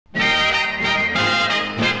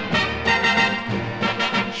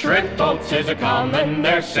Shrimp boats is a-comin',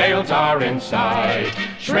 their sails are inside.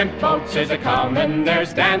 Shrimp boats is a-comin',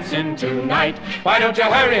 there's dancing tonight. Why don't you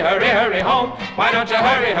hurry, hurry, hurry home? Why don't you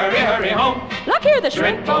hurry, hurry, hurry home? Look here, the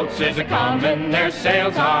Shrimp boats is a-comin', their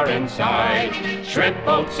sails are inside. Shrimp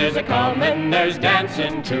boats is a-comin', there's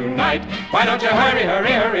dancing tonight. Why don't you hurry,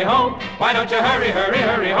 hurry, hurry home? Why don't you hurry, hurry,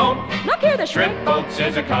 hurry home? Look here, the Shrimp boats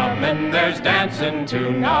is a-comin', there's dancing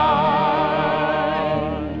tonight.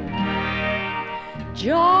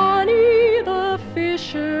 Johnny the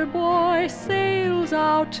fisher boy sails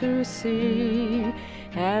out to sea,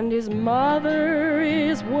 and his mother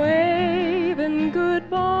is waving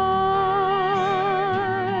goodbye.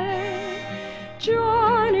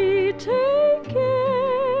 Johnny, take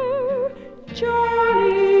care,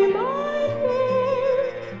 Johnny, my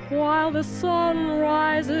dear, while the sun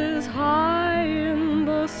rises high in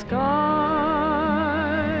the sky,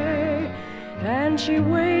 and she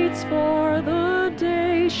waits for the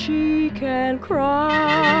day she can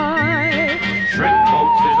cry. Shrimp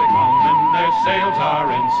boats is a-comin', their sails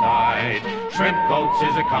are inside. Shrimp boats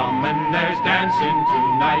is a-comin', there's dancing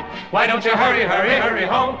tonight. Why don't you hurry, hurry, hurry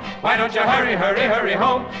home? Why don't you hurry, hurry, hurry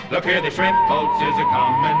home? Look here, the shrimp boats is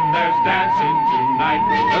a-comin', there's dancing tonight.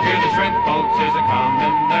 Look here, the shrimp boats